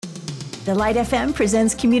The Light FM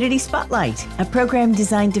presents Community Spotlight, a program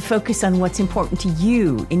designed to focus on what's important to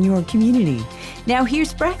you in your community. Now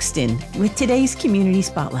here's Braxton with today's Community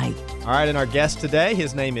Spotlight. All right, and our guest today,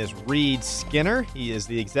 his name is Reed Skinner. He is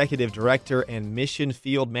the Executive Director and Mission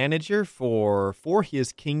Field Manager for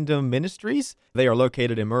His Kingdom Ministries. They are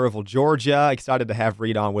located in Murrayville, Georgia. Excited to have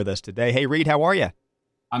Reed on with us today. Hey, Reed, how are you?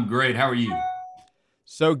 I'm great. How are you?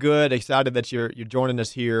 So good. Excited that you're joining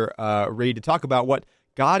us here, Reed, to talk about what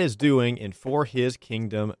God is doing in For His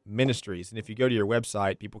Kingdom Ministries. And if you go to your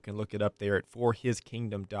website, people can look it up there at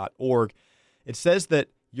forhiskingdom.org. It says that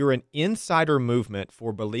you're an insider movement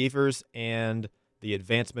for believers and the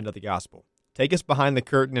advancement of the gospel. Take us behind the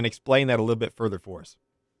curtain and explain that a little bit further for us.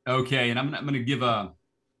 Okay, and I'm going to give a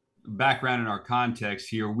background in our context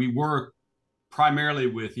here. We work primarily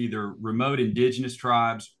with either remote indigenous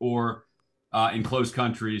tribes or enclosed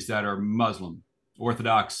countries that are Muslim,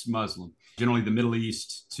 Orthodox Muslim, generally the Middle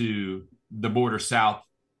East to the border south,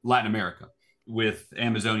 Latin America, with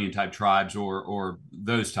Amazonian-type tribes or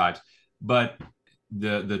those types. But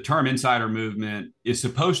the term insider movement is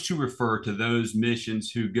supposed to refer to those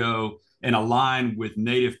missions who go and align with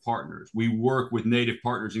native partners. We work with native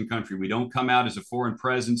partners in country. We don't come out as a foreign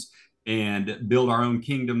presence and build our own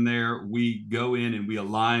kingdom there. We go in and we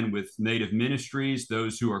align with native ministries,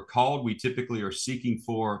 those who are called. We typically are seeking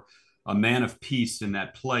for a man of peace in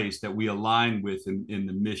that place that we align with, and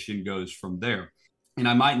the mission goes from there. And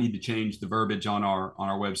I might need to change the verbiage on our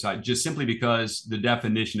website just simply because the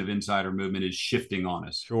definition of insider movement is shifting on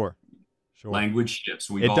us. Sure. Language shifts.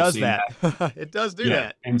 It does that. It does do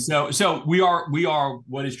that. And so we are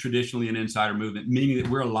what is traditionally an insider movement, meaning that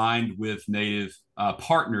we're aligned with native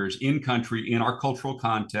partners in country, in our cultural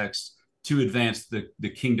context, to advance the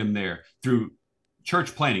kingdom there through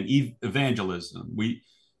church planting, evangelism.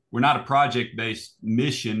 We're not a project-based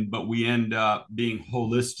mission, but we end up being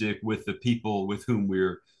holistic with the people with whom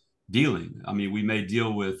we're dealing. I mean, we may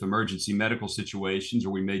deal with emergency medical situations, or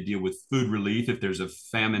we may deal with food relief if there's a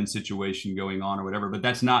famine situation going on or whatever, but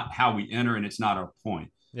that's not how we enter, and it's not our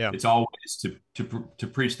point. Yeah. It's always to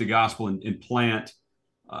preach the gospel and plant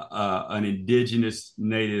an indigenous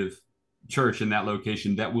native church in that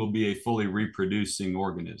location that will be a fully reproducing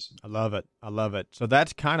organism. I love it. So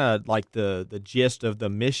that's kind of like the gist of the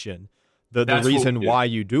mission, the reason why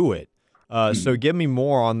you do it. So give me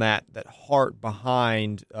more on that heart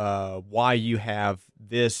behind why you have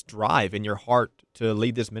this drive in your heart to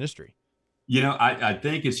lead this ministry. You know, I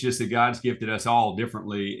think it's just that God's gifted us all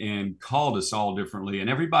differently and called us all differently, and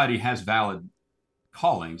everybody has valid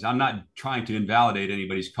callings. I'm not trying to invalidate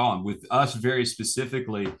anybody's calling. With us very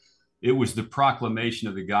specifically, it was the proclamation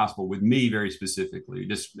of the gospel. With me very specifically,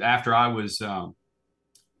 just after I was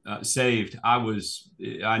saved, I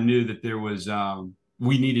knew that there was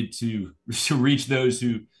we needed to reach those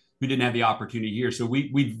who didn't have the opportunity here. So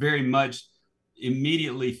we very much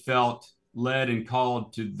immediately felt led and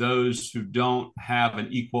called to those who don't have an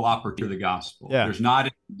equal opportunity for the gospel. Yeah. There's not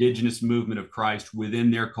an indigenous movement of Christ within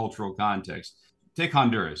their cultural context. Take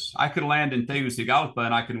Honduras. I could land in Tegucigalpa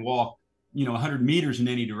and I can walk 100 meters in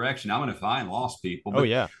any direction. I'm going to find lost people.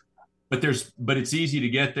 But it's easy to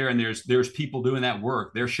get there, and there's people doing that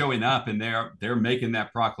work. They're showing up and they're making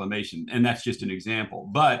that proclamation, and that's just an example.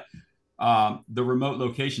 But the remote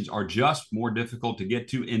locations are just more difficult to get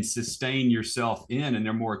to and sustain yourself in, and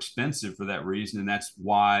they're more expensive for that reason. And that's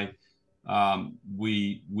why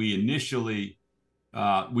we initially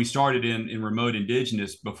we started in remote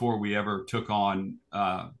indigenous before we ever took on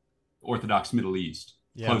Orthodox Middle East,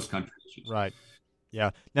 closed countries. Right. Yeah.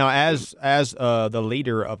 Now, as the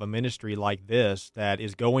leader of a ministry like this that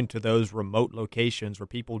is going to those remote locations where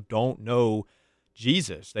people don't know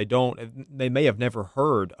Jesus, they may have never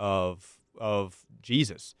heard of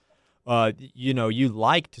Jesus. You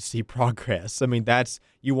like to see progress. I mean,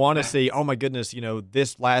 you want to see, oh my goodness,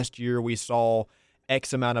 this last year we saw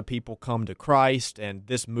X amount of people come to Christ, and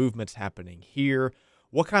this movement's happening here.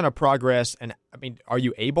 What kind of progress, and I mean, are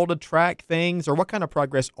you able to track things, or what kind of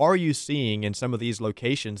progress are you seeing in some of these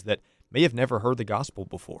locations that may have never heard the gospel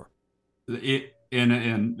before?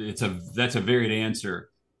 That's a varied answer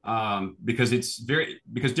because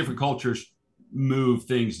different cultures move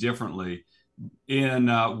things differently. In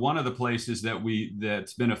one of the places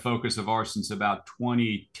that's been a focus of ours since about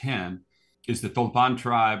 2010 is the Tolpan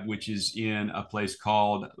tribe, which is in a place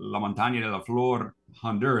called La Montaña de la Flor,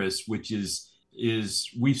 Honduras, which is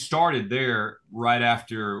we started there right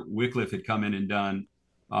after Wycliffe had come in and done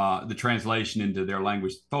the translation into their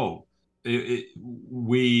language, Tol. It's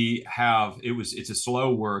a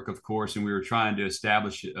slow work, of course, and we were trying to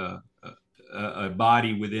establish a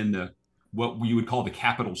body within what we would call the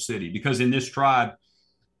capital city, because in this tribe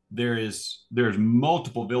there's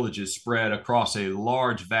multiple villages spread across a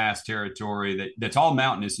large, vast territory that's all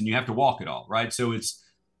mountainous, and you have to walk it all, right? So it's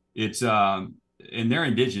and they're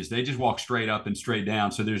indigenous. They just walk straight up and straight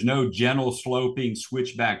down. So there's no gentle sloping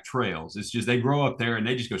switchback trails. It's just they grow up there and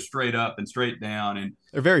they just go straight up and straight down. And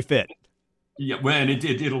they're very fit. Yeah, well, and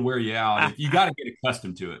it'll wear you out. You got to get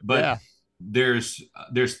accustomed to it. But yeah. there's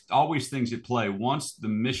always things at play. Once the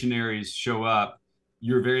missionaries show up,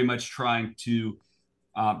 you're very much trying to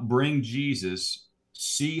bring Jesus,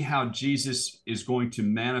 see how Jesus is going to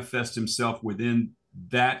manifest himself within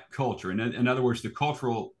that culture. In other words, the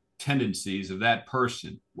cultural tendencies of that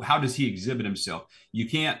person. How does he exhibit himself? You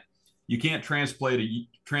can't transplant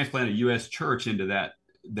a U.S. church into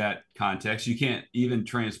that context. You can't even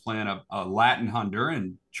transplant a Latin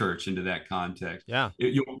Honduran church into that context. Yeah,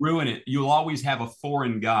 you'll ruin it. You'll always have a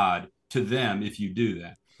foreign god to them if you do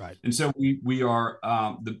that. Right. And so we are.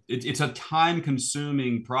 It's a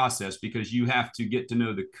time-consuming process because you have to get to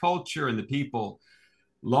know the culture and the people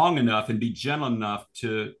long enough and be gentle enough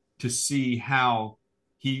to see how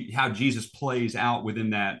Jesus plays out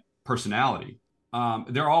within that personality.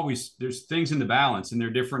 There's things in the balance, and they're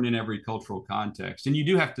different in every cultural context. And you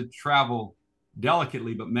do have to travel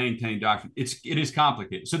delicately, but maintain doctrine. It is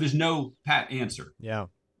complicated. So there's no pat answer. Yeah.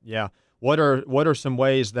 Yeah. What are some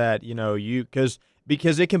ways that,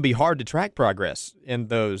 because it can be hard to track progress in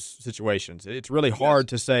those situations. It's really hard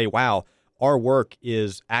to say, wow, our work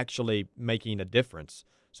is actually making a difference.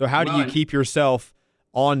 So how do you keep yourself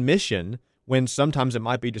on mission when sometimes it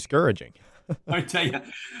might be discouraging? I tell you,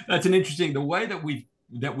 that's an interesting. The way that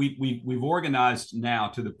we've organized now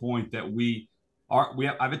to the point that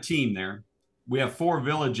I have a team there. We have 4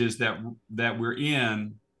 villages that we're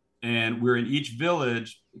in, and we're in each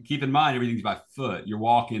village. Keep in mind, everything's by foot. You're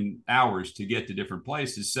walking hours to get to different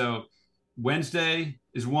places. So Wednesday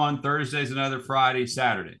is one, Thursday is another, Friday,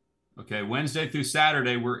 Saturday. Okay, Wednesday through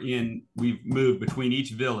Saturday we've moved between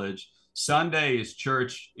each village. Sunday is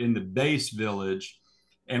church in the base village.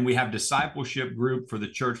 And we have discipleship group for the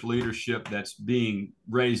church leadership that's being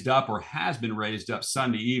raised up or has been raised up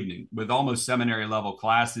Sunday evening with almost seminary level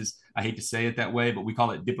classes. I hate to say it that way, but we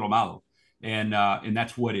call it diplomado. And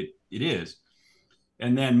that's what it is.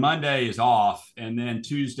 And then Monday is off. And then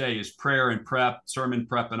Tuesday is prayer and prep, sermon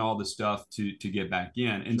prep, and all the stuff to get back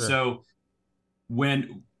in. And so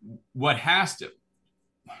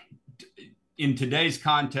in today's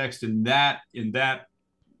context, in that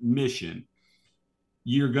mission,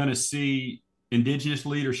 you're going to see indigenous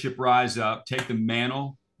leadership rise up, take the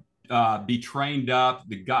mantle, be trained up,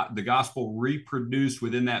 the gospel reproduced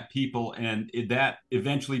within that people, and that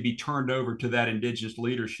eventually be turned over to that indigenous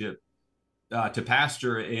leadership to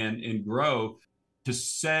pastor and grow. To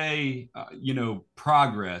say,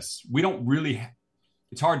 progress, we don't really.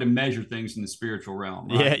 It's hard to measure things in the spiritual realm.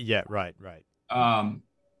 Right? Yeah, right.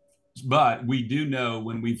 But we do know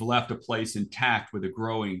when we've left a place intact with a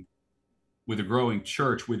growing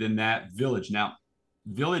church within that village. Now,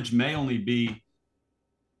 village may only be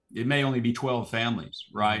 12 families,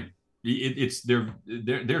 right?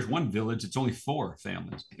 There's one village, it's only 4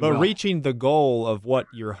 families. But reaching the goal of what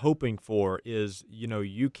you're hoping for is,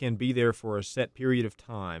 you can be there for a set period of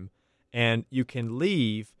time, and you can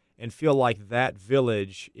leave and feel like that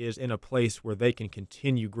village is in a place where they can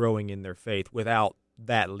continue growing in their faith without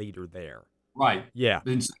that leader there. Right. Yeah.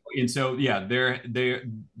 And so there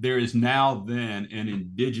is now then an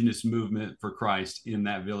indigenous movement for Christ in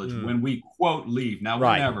that village when we quote leave. Now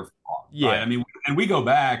we're never far, right? I mean, and we go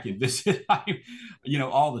back and visit, all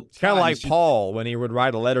the time. It's kind of like Paul when he would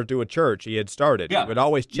write a letter to a church he had started. Yeah. He would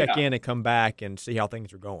always check in and come back and see how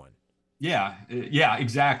things are going. Yeah,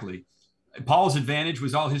 exactly. Paul's advantage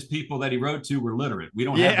was all his people that he wrote to were literate. We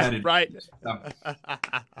don't have that advantage. Right.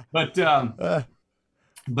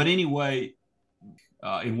 But anyway,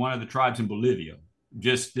 in one of the tribes in Bolivia,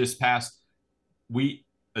 just this past week,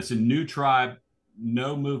 it's a new tribe,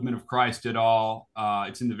 no movement of Christ at all.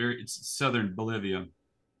 It's southern Bolivia.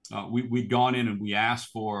 We'd gone in and we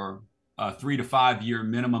asked for a 3 to 5 year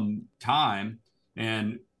minimum time,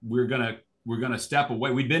 and we're gonna step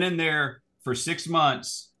away. We'd been in there for 6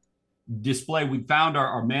 months. We found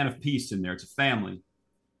our man of peace in there. It's a family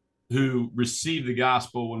who received the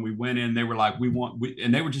gospel when we went in. They were like,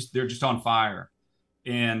 and they're just on fire.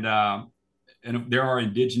 And they're our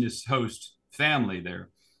indigenous host family there.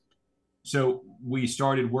 So we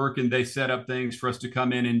started working. They set up things for us to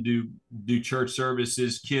come in and do church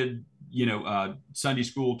services, Sunday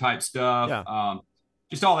school type stuff,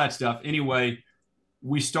 just all that stuff. Anyway,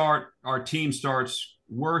 our team starts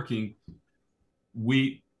working.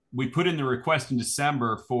 we put in the request in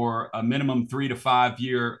December for a minimum 3 to 5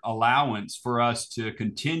 year allowance for us to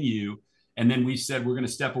continue. And then we said, we're going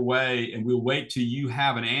to step away and we'll wait till you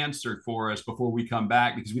have an answer for us before we come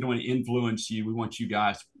back, because we don't want to influence you. We want you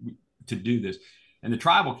guys to do this. And the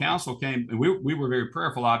tribal council came, and we were very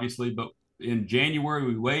prayerful, obviously, but in January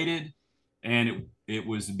we waited, and it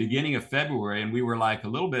was the beginning of February, and we were like a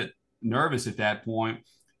little bit nervous at that point.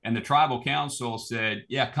 And the tribal council said,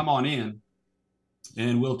 yeah, come on in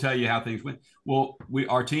and we'll tell you how things went. Well,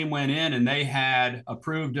 our team went in and they had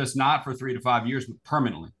approved us not for 3 to 5 years, but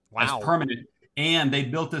permanently. Wow. As permanent. And they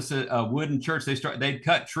built us a wooden church. They'd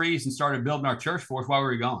cut trees and started building our church for us while we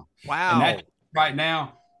were gone. Wow. And that, right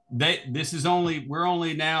now, we're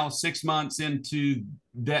only now 6 months into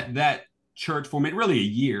that church formation, really a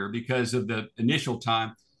year because of the initial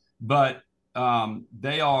time. But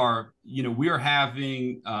they are, we are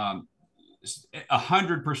having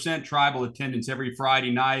 100% tribal attendance every Friday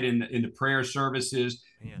night in the prayer services.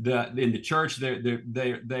 In the church,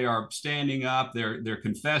 they are standing up. They're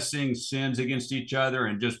confessing sins against each other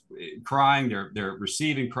and just crying. They're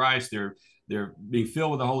receiving Christ. They're being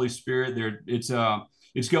filled with the Holy Spirit.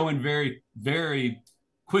 It's going very, very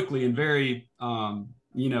quickly and very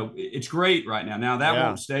it's great right now. Now that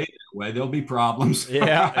won't stay that way. There'll be problems.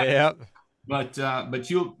 Yeah. But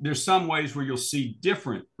there's some ways where you'll see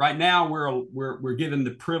different. Right now, we're given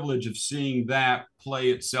the privilege of seeing that play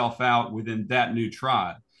itself out within that new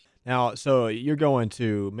tribe. Now, so you're going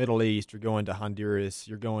to Middle East, you're going to Honduras,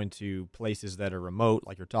 you're going to places that are remote,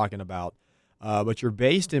 like you're talking about, but you're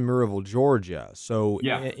based in Murrayville, Georgia. So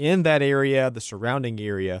in that area, the surrounding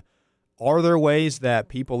area, are there ways that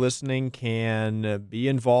people listening can be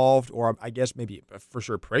involved, or I guess maybe for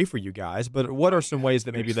sure pray for you guys, but what are some ways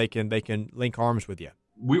that maybe they can link arms with you?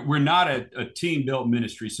 We're not a team-built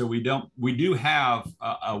ministry, so we do have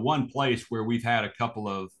a one place where we've had a couple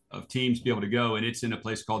of teams be able to go, and it's in a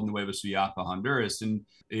place called Nueva Suyapa, Honduras, and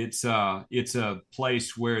it's a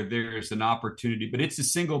place where there's an opportunity, but it's a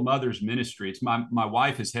single mother's ministry. It's my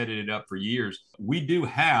wife has headed it up for years. We do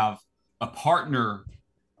have a partner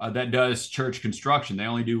that does church construction. They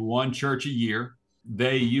only do one church a year.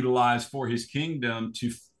 They utilize For His Kingdom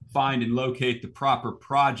to find and locate the proper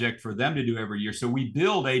project for them to do every year. So we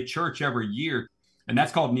build a church every year, and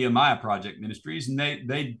that's called Nehemiah Project Ministries. And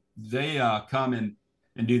they come and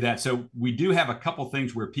do that. So we do have a couple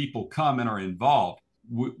things where people come and are involved.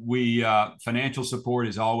 We financial support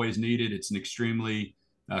is always needed. It's an extremely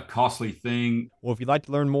costly thing. Well, if you'd like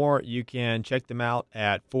to learn more, you can check them out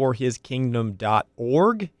at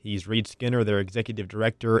forhiskingdom.org. He's Reed Skinner, their executive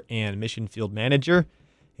director and mission field manager,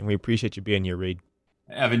 and we appreciate you being here, Reed.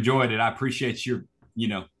 I've enjoyed it. I appreciate your,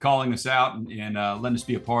 calling us out and letting us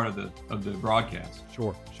be a part of the broadcast.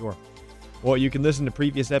 Sure. Well, you can listen to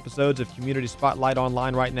previous episodes of Community Spotlight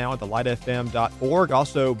online right now at thelightfm.org.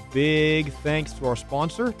 Also, big thanks to our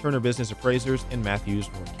sponsor, Turner Business Appraisers in Matthews,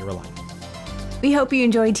 North Carolina. We hope you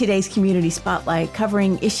enjoyed today's Community Spotlight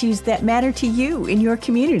covering issues that matter to you in your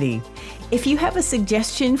community. If you have a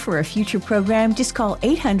suggestion for a future program, just call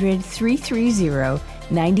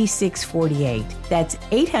 800-330-9648. That's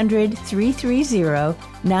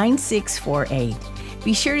 800-330-9648.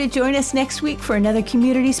 Be sure to join us next week for another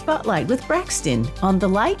Community Spotlight with Braxton on The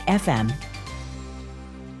Light FM.